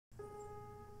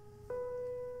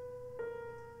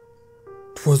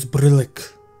'Twas brillic,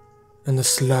 and the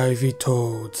slithy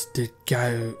toads did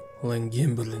gale and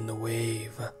gimble in the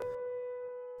wave.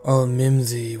 All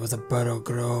mimsy were the burrow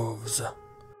groves,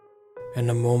 and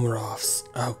the mumroths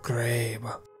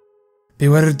outgrabe.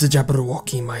 Beware the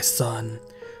Jabberwocky, my son,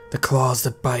 the claws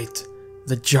that bite,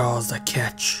 the jaws that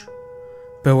catch.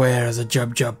 Beware the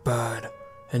Jub bird,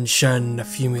 and shun the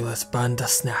fumulous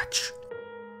bandersnatch.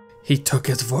 He took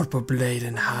his vorpal blade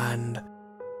in hand,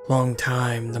 long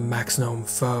time the max-gnome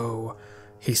foe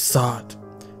he sought,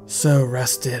 so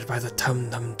rested by the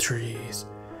tum-tum trees,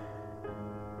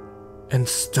 and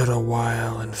stood a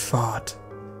while and fought,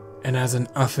 and as an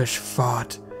uffish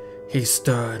fought he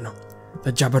stood,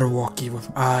 the Jabberwocky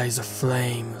with eyes of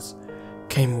flames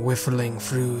came whiffling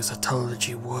through the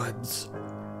tulgey woods,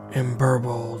 and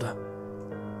burbled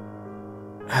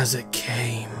as it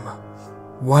came.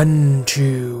 1,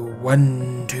 2,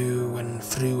 1, 2, and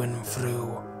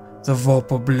through, the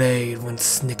vorpal blade went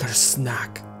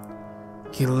snicker-snack.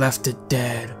 He left it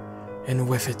dead, and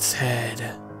with its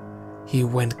head he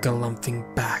went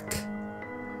galumphing back.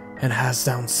 And hast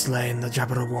thou slain the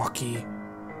Jabberwocky?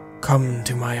 Come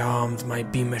to my arms, my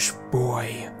beamish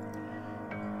boy.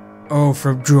 Oh,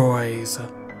 for joy's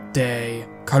day,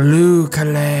 Callooh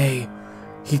Callay,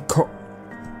 he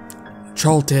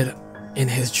chalted in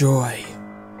his joy,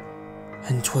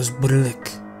 and 'twas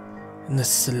brillic, and the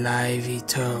slithy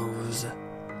toes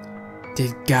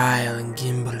did guile and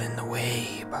gimble in the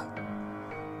wabe.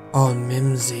 All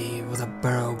mimsy were the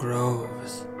burrow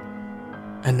groves,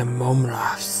 and the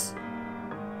mumroths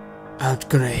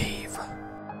outgrave.